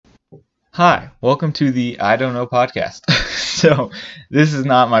Hi, welcome to the I Don't Know podcast. So, this is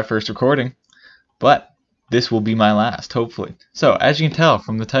not my first recording, but this will be my last, hopefully. So, as you can tell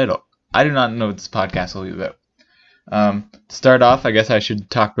from the title, I do not know what this podcast will be about. To start off, I guess I should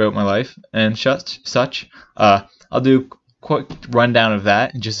talk about my life and such. I'll do a quick rundown of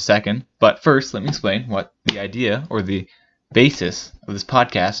that in just a second, but first, let me explain what the idea or the basis of this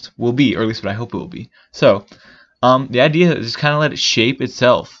podcast will be, or at least what I hope it will be. So, the idea is just kind of let it shape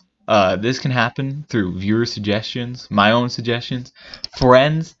itself. This can happen through viewer suggestions, my own suggestions,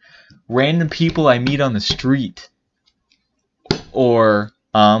 friends, random people I meet on the street, or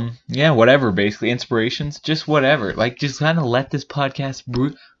whatever. Basically, inspirations, just whatever. Like, just kind of let this podcast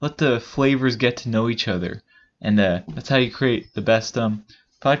let the flavors get to know each other, and that's how you create the best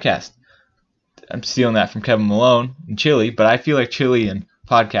podcast. I'm stealing that from Kevin Malone and Chili, but I feel like Chili and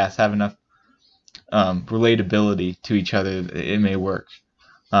podcasts have enough relatability to each other that it may work.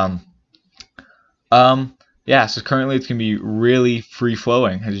 So currently it's going to be really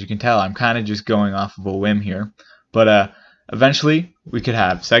free-flowing, as you can tell. I'm kind of just going off of a whim here. But eventually we could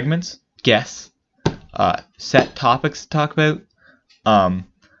have segments, guests, set topics to talk about,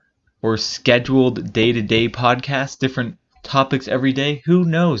 or scheduled day-to-day podcasts, different topics every day. Who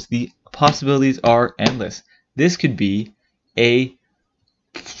knows? The possibilities are endless. This could be I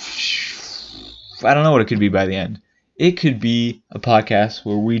don't know what it could be by the end. It could be a podcast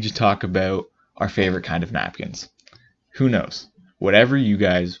where we just talk about our favorite kind of napkins. Who knows? Whatever you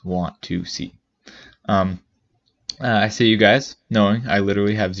guys want to see. I say you guys, knowing I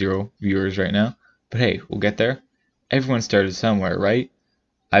literally have 0 viewers right now. But hey, we'll get there. Everyone started somewhere, right?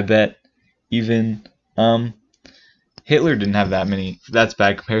 I bet even Hitler didn't have that many. That's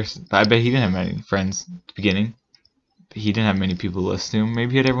bad comparison. But I bet he didn't have many friends at the beginning. He didn't have many people listen to him.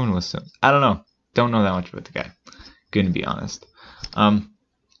 Maybe he had everyone listen to him. I don't know. Don't know that much about the guy. Gonna be honest.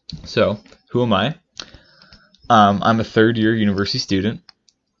 So, who am I? I'm a third-year university student,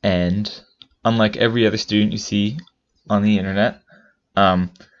 and unlike every other student you see on the internet,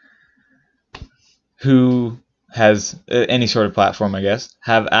 who has any sort of platform, I guess,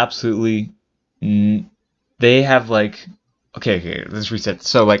 have absolutely, they have like, okay, let's reset.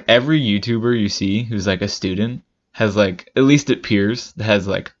 So, like, every YouTuber you see who's like a student has like, at least it appears, has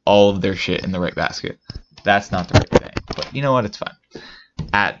like all of their shit in the right basket. That's not the right thing, but you know what? It's fine.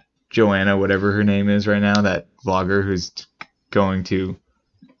 At Joanna, whatever her name is right now, that vlogger who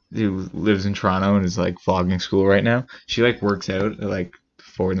lives in Toronto and is like vlogging school right now. She like works out at like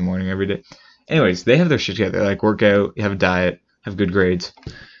 4 a.m. every day. Anyways, they have their shit together. Like work out, have a diet, have good grades,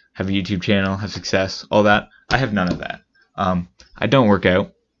 have a YouTube channel, have success, all that. I have none of that. I don't work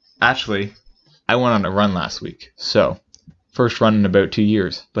out. Actually, I went on a run last week. So, first run in about 2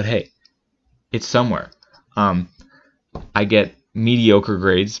 years. But hey, it's somewhere. I get mediocre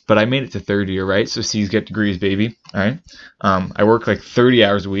grades, but I made it to third year, right? So C's get degrees, baby. All right. I work like 30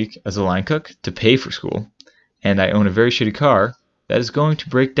 hours a week as a line cook to pay for school, and I own a very shitty car that is going to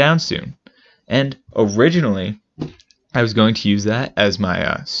break down soon. And originally, I was going to use that as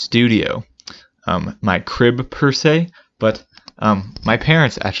my studio, my crib per se, but my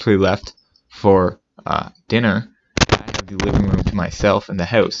parents actually left for dinner. I have the living room to myself in the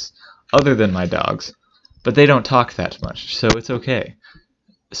house, other than my dogs. But they don't talk that much, so it's okay.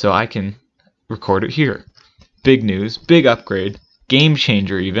 So I can record it here. Big news, big upgrade, game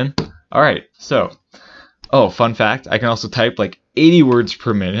changer even. Alright, so, fun fact, I can also type like 80 words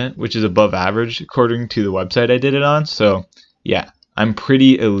per minute, which is above average according to the website I did it on. So, yeah, I'm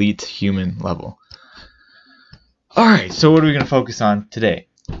pretty elite human level. Alright, so what are we going to focus on today?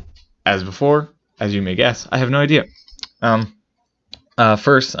 As before, as you may guess, I have no idea.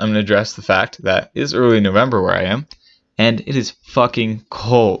 First, I'm going to address the fact that it is early November where I am, and it is fucking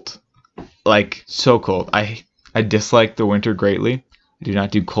cold. Like, so cold. I dislike the winter greatly. I do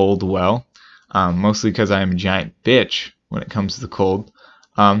not do cold well, mostly because I am a giant bitch when it comes to the cold.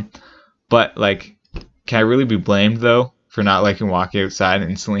 But, like, can I really be blamed, though, for not liking walking outside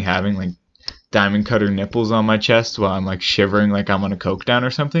and instantly having, like, diamond cutter nipples on my chest while I'm, like, shivering like I'm on a coke down or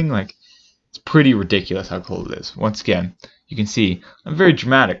something? Like, it's pretty ridiculous how cold it is. Once again, you can see I'm very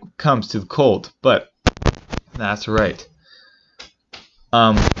dramatic when it comes to the cold, but that's right.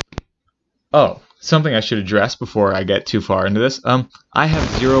 Something I should address before I get too far into this. I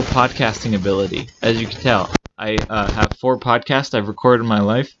have 0 podcasting ability, as you can tell. I have 4 podcasts I've recorded in my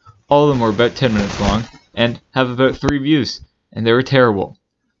life. All of them were about 10 minutes long and have about 3 views, and they were terrible.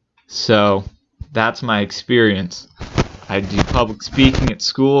 So that's my experience. I do public speaking at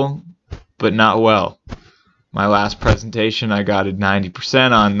school, but not well. My last presentation I got a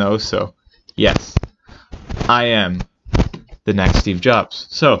 90% on though, so yes, I am the next Steve Jobs.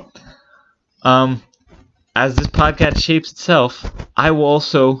 So, As this podcast shapes itself, I will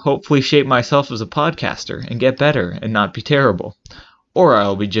also hopefully shape myself as a podcaster and get better and not be terrible. Or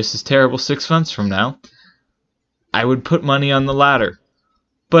I'll be just as terrible 6 months from now. I would put money on the latter.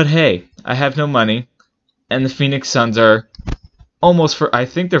 But hey, I have no money, and the Phoenix Suns are I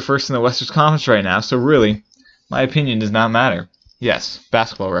think they're first in the Western Conference right now, so really, my opinion does not matter. Yes,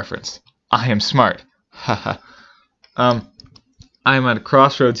 basketball reference. I am smart. Haha. I'm at a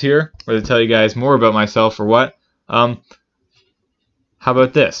crossroads here, whether to tell you guys more about myself or what. How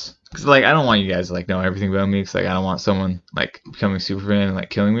about this? Because, I don't want you guys to, know everything about me, because, I don't want someone, becoming a super fan and,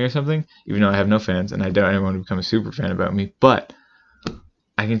 killing me or something, even though I have no fans, and I don't want anyone to become a super fan about me, but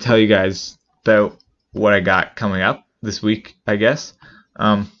I can tell you guys about what I got coming up this week, I guess.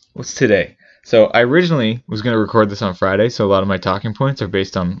 What's today? So, I originally was going to record this on Friday, so a lot of my talking points are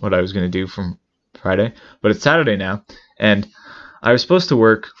based on what I was going to do from Friday, but it's Saturday now, and I was supposed to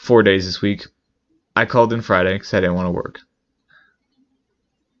work 4 days this week. I called in Friday because I didn't want to work.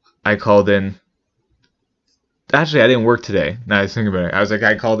 Actually, I didn't work today. Now I was thinking about it. I was like,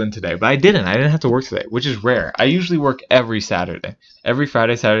 I called in today, but I didn't. I didn't have to work today, which is rare. I usually work every Saturday. Every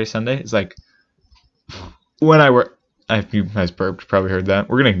Friday, Saturday, Sunday. It's when I work. You guys burped, probably heard that.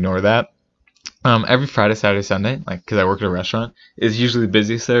 We're going to ignore that. Every Friday, Saturday, Sunday, because I work at a restaurant, is usually the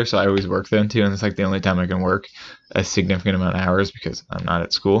busiest there, so I always work then too, and it's the only time I can work a significant amount of hours because I'm not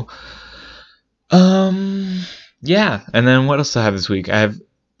at school. Yeah, and then what else do I have this week? I have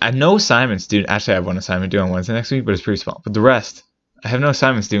no assignments due. Actually, I have one assignment due on Wednesday next week, but it's pretty small. But the rest, I have no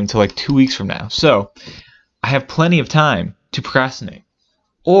assignments due until 2 weeks from now, so I have plenty of time to procrastinate.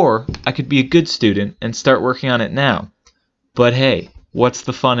 Or I could be a good student and start working on it now. But hey, what's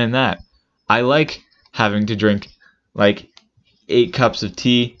the fun in that? I like having to drink 8 cups of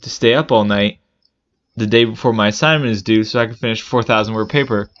tea to stay up all night the day before my assignment is due so I can finish 4,000 word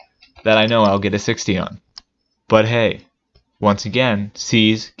paper that I know I'll get a 60 on. But hey, once again,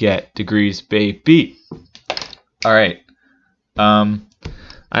 C's get degrees, baby. Alright. I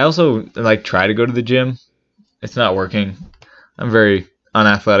also try to go to the gym. It's not working. I'm very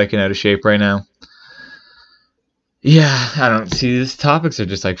unathletic and out of shape right now. Yeah, I don't see, these topics are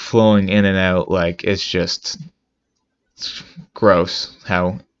just flowing in and out. It's gross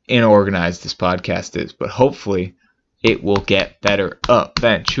how inorganized this podcast is, but hopefully it will get better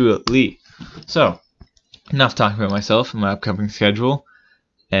eventually. So, enough talking about myself and my upcoming schedule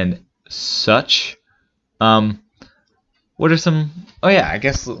and such. What are some, I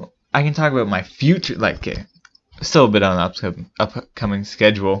guess I can talk about my future, still a bit on the upcoming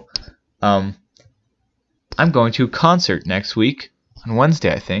schedule. I'm going to a concert next week, on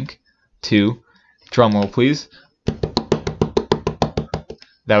Wednesday, I think, to, drumroll please,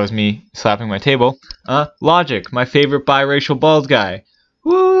 that was me slapping my table, Logic, my favorite biracial bald guy.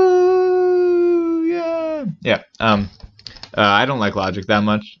 Woo! Yeah! Yeah, I don't like Logic that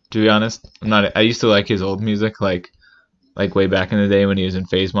much, to be honest. I used to like his old music, like way back in the day when he was in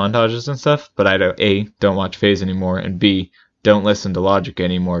Phase montages and stuff, but I don't watch Phase anymore, and B, don't listen to Logic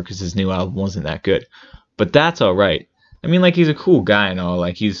anymore, because his new album wasn't that good. But that's alright. I mean, he's a cool guy and all.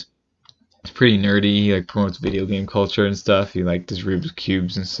 He's pretty nerdy. He, promotes video game culture and stuff. He, does Rubik's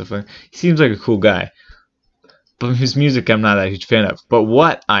Cubes and stuff like that. He seems like a cool guy. But his music, I'm not a huge fan of. But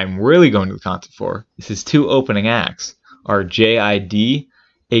what I'm really going to the concert for is his 2 opening acts are JID,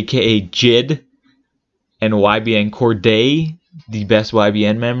 a.k.a. Jid, and YBN Cordae, the best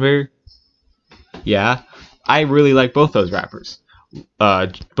YBN member. Yeah. I really like both those rappers.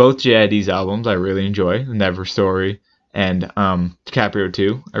 Both JID's albums I really enjoy, Never Story and DiCaprio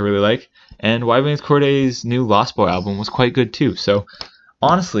 2 I really like, and YBN Cordae's new Lost Boy album was quite good too. So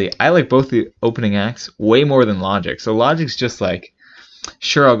honestly, I like both the opening acts way more than Logic. So Logic's just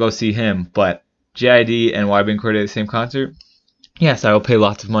sure, I'll go see him, but JID and YBN Cordae at the same concert, yes, I will pay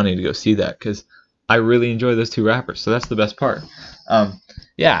lots of money to go see that because I really enjoy those 2 rappers. So that's the best part.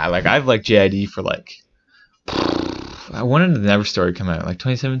 Yeah, I've liked JID for when did the Never Story come out?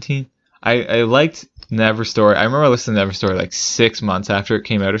 2017? I liked Never Story. I remember I listened to Never Story 6 months after it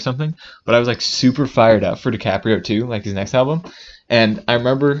came out or something. But I was super fired up for DiCaprio 2, his next album. And I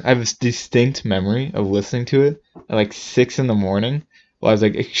remember I have this distinct memory of listening to it at 6 in the morning while I was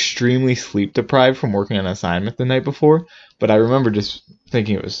extremely sleep deprived from working on an assignment the night before. But I remember just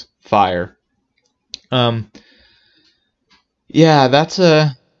thinking it was fire. Yeah, that's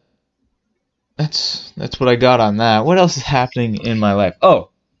what I got on that. What else is happening in my life?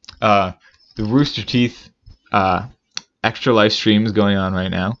 The Rooster Teeth extra live stream is going on right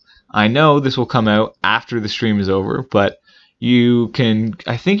now. I know this will come out after the stream is over, but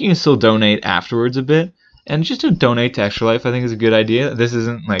I think you can still donate afterwards a bit. And just to donate to Extra Life, I think is a good idea. This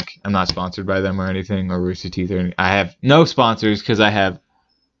isn't like I'm not sponsored by them or anything, or Rooster Teeth or anything. I have no sponsors because I have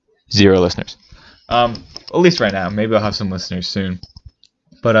 0 listeners. At least right now. Maybe I'll have some listeners soon.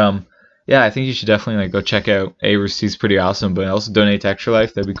 But yeah, I think you should definitely like go check out Rooster Teeth's pretty awesome. But also donate to Extra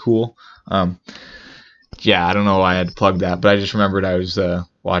Life. That'd be cool. Yeah, I don't know why I had to plug that, but I just remembered I was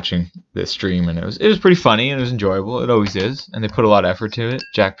watching this stream, and it was pretty funny and it was enjoyable. It always is, and they put a lot of effort to it.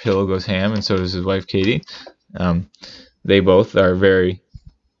 Jack Pillow goes ham, and so does his wife Katie. They both are very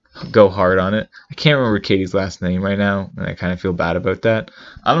go hard on it. I can't remember Katie's last name right now, and I kind of feel bad about that.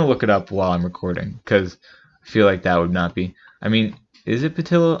 I'm gonna look it up while I'm recording because I feel like that would not be. I mean, is it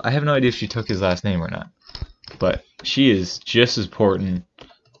Patillo? I have no idea if she took his last name or not, but she is just as important,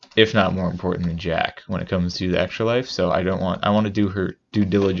 if not more important, than Jack when it comes to the Extra Life. So I want to do her due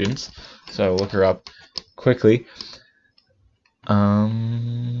diligence. So I'll look her up quickly.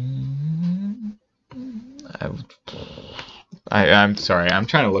 I'm sorry. I'm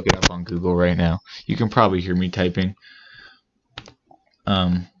trying to look it up on Google right now. You can probably hear me typing.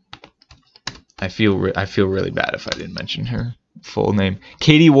 I feel really bad if I didn't mention her full name.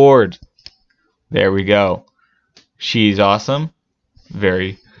 Katie Ward. There we go. She's awesome.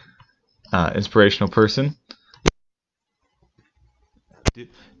 Very inspirational person.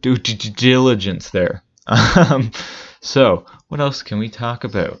 Do diligence there. So, what else can we talk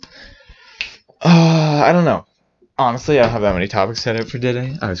about? I don't know. Honestly, I don't have that many topics set out for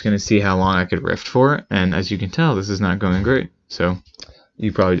today. I was going to see how long I could riff for, and as you can tell, this is not going great. So,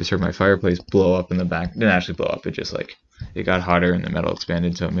 you probably just heard my fireplace blow up in the back. It didn't actually blow up. It just, like, it got hotter and the metal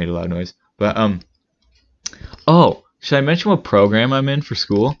expanded, so it made a loud noise. But, oh, should I mention what program I'm in for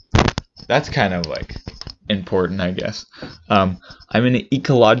school? That's kind of, like, important, I guess. I'm in an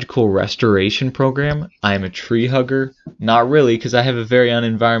ecological restoration program. I'm a tree hugger. Not really, because I have a very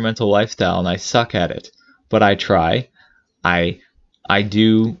unenvironmental lifestyle and I suck at it. But I try. I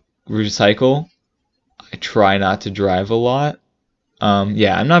do recycle. I try not to drive a lot.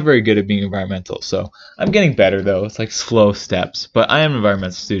 Yeah, I'm not very good at being environmental, so I'm getting better though. It's like slow steps. But I am an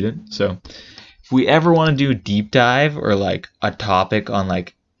environmental student, so if we ever want to do a deep dive or like a topic on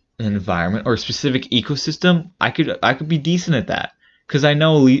like an environment or a specific ecosystem, I could be decent at that because I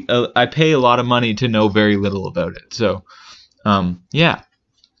know I pay a lot of money to know very little about it. So, yeah,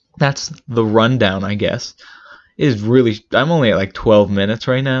 that's the rundown, I guess. I'm only at like 12 minutes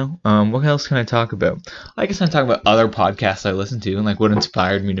right now. What else can I talk about? I guess I'm talking about other podcasts I listen to and like what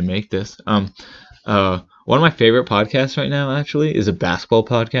inspired me to make this. One of my favorite podcasts right now actually is a basketball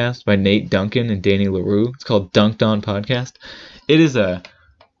podcast by Nate Duncan and Danny LaRue. It's called Dunked On Podcast. It is an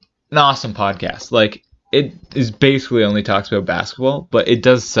awesome podcast. Like, it is basically only talks about basketball, but it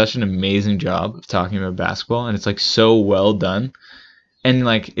does such an amazing job of talking about basketball, and it's like so well done. And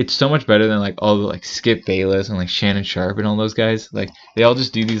like it's so much better than like all the like Skip Bayless and like Shannon Sharp and all those guys. Like they all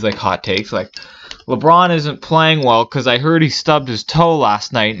just do these like hot takes like LeBron isn't playing well because I heard he stubbed his toe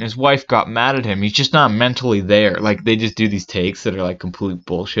last night and his wife got mad at him. He's just not mentally there. Like they just do these takes that are like complete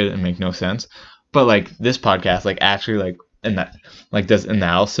bullshit and make no sense. But like this podcast like actually like and that like does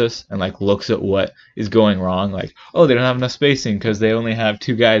analysis and like looks at what is going wrong. Like, oh, they don't have enough spacing because they only have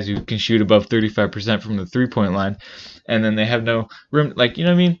 2 guys who can shoot above 35% from the 3-point line. And then they have no room, like, you know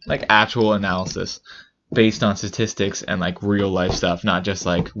what I mean? Like actual analysis based on statistics and like real life stuff, not just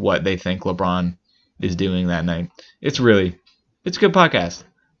like what they think LeBron is doing that night. It's a good podcast.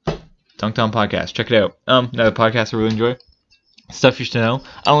 Dunked On Podcast. Check it out. Another podcast I really enjoy. Stuff you should know.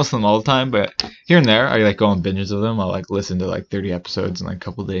 I don't listen to them all the time, but here and there I like go on binges of them. I'll like listen to like 30 episodes in like a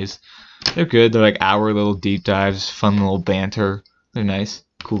couple days. They're good. They're like hour little deep dives, fun little banter. They're nice.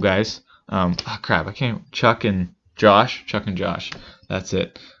 Cool guys. Crap, I can't. Chuck and Josh. That's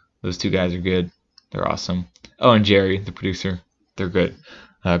it. Those 2 guys are good. They're awesome. Oh, and Jerry, the producer. They're good.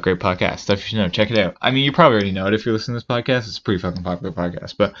 Great podcast. Stuff you should know. Check it out. I mean, you probably already know it if you're listening to this podcast. It's a pretty fucking popular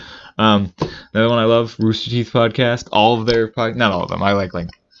podcast. But another one I love, Rooster Teeth podcast. All of their not all of them. I like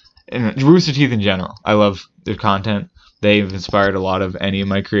Rooster Teeth in general. I love their content. They've inspired a lot of any of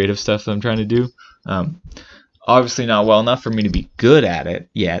my creative stuff that I'm trying to do. Obviously not well enough for me to be good at it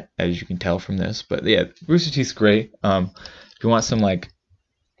yet, as you can tell from this. But yeah, Rooster Teeth's great. If you want some like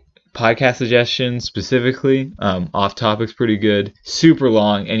podcast suggestions specifically, Off Topic's pretty good. Super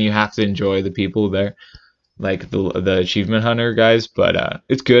long, and you have to enjoy the people there, like the Achievement Hunter guys. But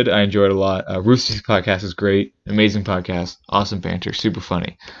it's good. I enjoy it a lot. Rooster Teeth podcast is great. Amazing podcast. Awesome banter. Super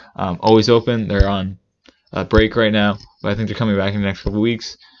funny. Always open. They're on break right now, but I think they're coming back in the next couple of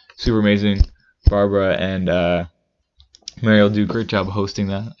weeks. Super amazing. Barbara and Mary will do a great job of hosting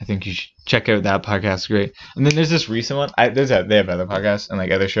that. I think you should check out that podcast. Great. And then there's this recent one. They have other podcasts and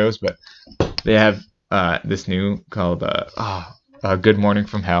like other shows, but they have this new called Good Morning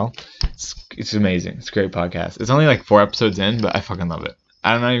from Hell. It's amazing. It's a great podcast. It's only like 4 episodes in, but I fucking love it.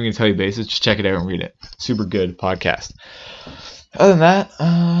 I'm not even gonna tell you basics. Just check it out and read it. Super good podcast. Other than that,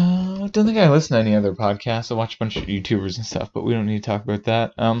 I don't think I listen to any other podcasts. I watch a bunch of YouTubers and stuff, but we don't need to talk about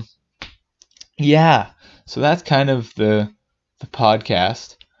that. Yeah. So that's kind of the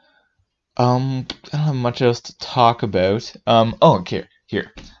podcast. I don't have much else to talk about.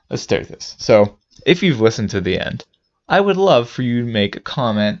 Here. Let's start this. So, if you've listened to the end, I would love for you to make a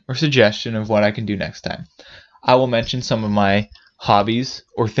comment or suggestion of what I can do next time. I will mention some of my hobbies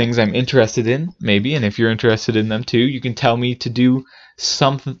or things I'm interested in, maybe, and if you're interested in them too, you can tell me to do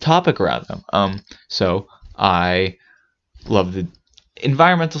some topic around them. So I love the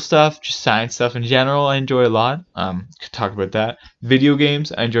environmental stuff, just science stuff in general. I enjoy a lot. Could talk about that. Video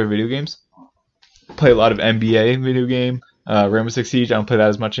games. I enjoy video games. Play a lot of NBA video game. Rainbow Six Siege. I don't play that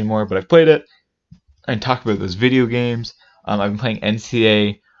as much anymore, but I've played it. And talk about those video games. I've been playing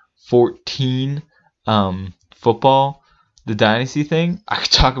NCAA 14 football, the Dynasty thing. I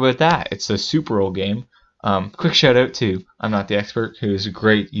could talk about that. It's a super old game. Quick shout out to I'm Not the Expert, who is a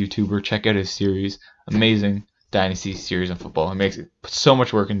great YouTuber. Check out his series. Amazing Dynasty series on football. Puts so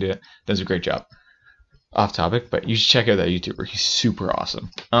much work into it. Does a great job. Off topic, but you should check out that YouTuber. He's super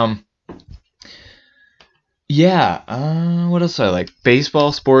awesome. What else do I like?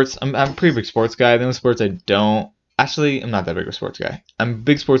 Baseball, sports. I'm a pretty big sports guy. The only sports I don't... Actually, I'm not that big of a sports guy. I'm a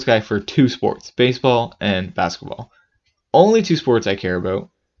big sports guy for 2 sports. Baseball and basketball. Only 2 sports I care about.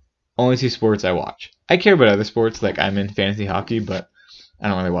 Only 2 sports I watch. I care about other sports, like I'm in fantasy hockey, but I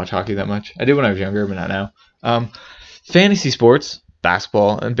don't really watch hockey that much. I did when I was younger, but not now. Fantasy sports,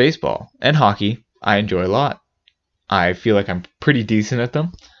 basketball and baseball, and hockey, I enjoy a lot. I feel like I'm pretty decent at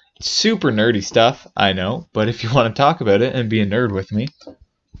them. Super nerdy stuff, I know, but if you want to talk about it and be a nerd with me,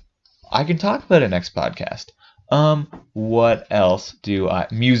 I can talk about it next podcast. What else do I...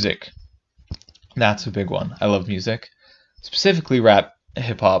 Music. That's a big one. I love music. Specifically rap,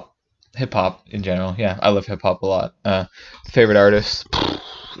 hip-hop in general. Yeah, I love hip-hop a lot. Favorite artists,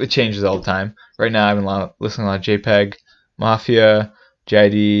 it changes all the time. Right now I've been listening to a lot of JPEG, Mafia,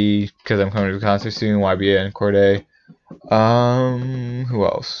 JID, because I'm coming to the concert soon, YBA and Cordae. Who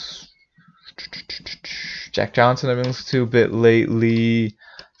else? Jack Johnson I've been listening to a bit lately.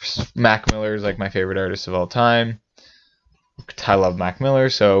 Mac Miller is like my favorite artist of all time. I love Mac Miller,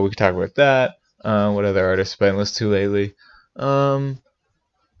 so we could talk about that. What other artists have I been listening to lately?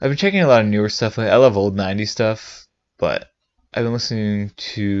 I've been checking a lot of newer stuff. I love old 90s stuff, but I've been listening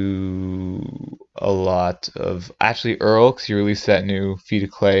to a lot of... Actually, Earl, because he released that new Feet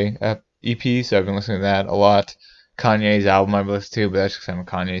of Clay EP, so I've been listening to that a lot. Kanye's album I've listened to, but that's because I'm a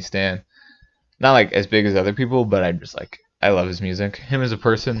Kanye stan. Not like as big as other people, but I love his music. Him as a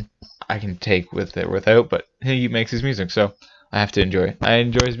person, I can take with it or without, but he makes his music, so I have to enjoy it. I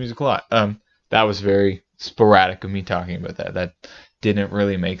enjoy his music a lot. That was very sporadic of me talking about that. That didn't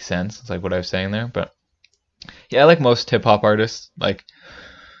really make sense. It's like what I was saying there, but yeah, I like most hip-hop artists. Like,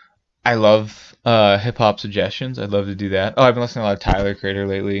 I love hip-hop suggestions. I'd love to do that. I've been listening to a lot of Tyler, Creator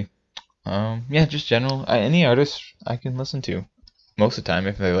lately. Just general. Any artist I can listen to most of the time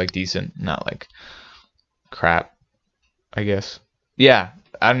if they're like decent, not like crap, I guess. Yeah,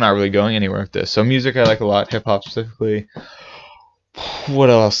 I'm not really going anywhere with this. So music I like a lot, hip hop specifically. What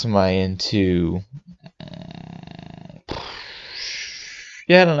else am I into?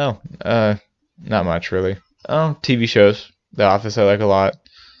 Yeah, I don't know. Not much really. TV shows. The Office I like a lot.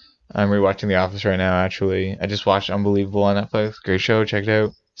 I'm rewatching The Office right now, actually. I just watched Unbelievable on Netflix. Great show, check it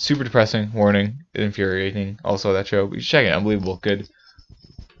out. Super depressing, warning, infuriating. Also that show, but you should check it. Unbelievable, good.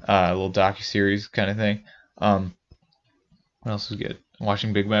 Little docu-series kind of thing. What else is good? I'm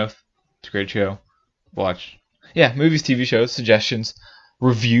watching Big Mouth. It's a great show. Watch. Yeah, movies, TV shows, suggestions,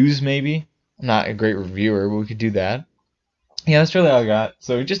 reviews maybe. I'm not a great reviewer, but we could do that. Yeah, that's really all I got.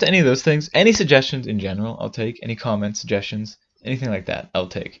 So just any of those things. Any suggestions in general, I'll take. Any comments, suggestions, anything like that, I'll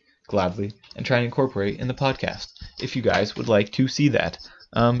take gladly and try and incorporate in the podcast if you guys would like to see that.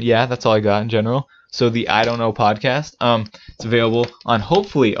 That's all I got in general. So the I Don't Know podcast, it's available on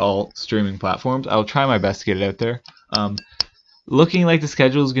hopefully all streaming platforms. I'll try my best to get it out there. Looking like the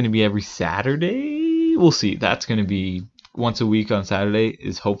schedule is going to be every Saturday. We'll see. That's going to be once a week on Saturday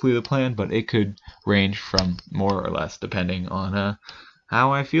is hopefully the plan, but it could range from more or less depending on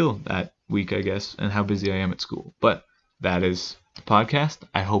how I feel that week, I guess, and how busy I am at school. But that is the podcast.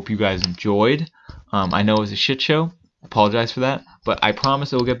 I hope you guys enjoyed. I know it was a shit show. Apologize for that, but I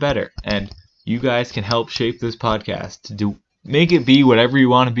promise it will get better, and you guys can help shape this podcast to make it be whatever you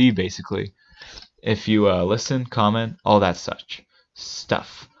want to be, basically. If you listen, comment, all that such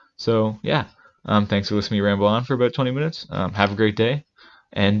stuff. So yeah, Thanks for listening to me ramble on for about 20 minutes. Have a great day.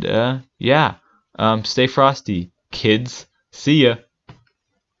 And yeah, stay frosty, kids. See ya.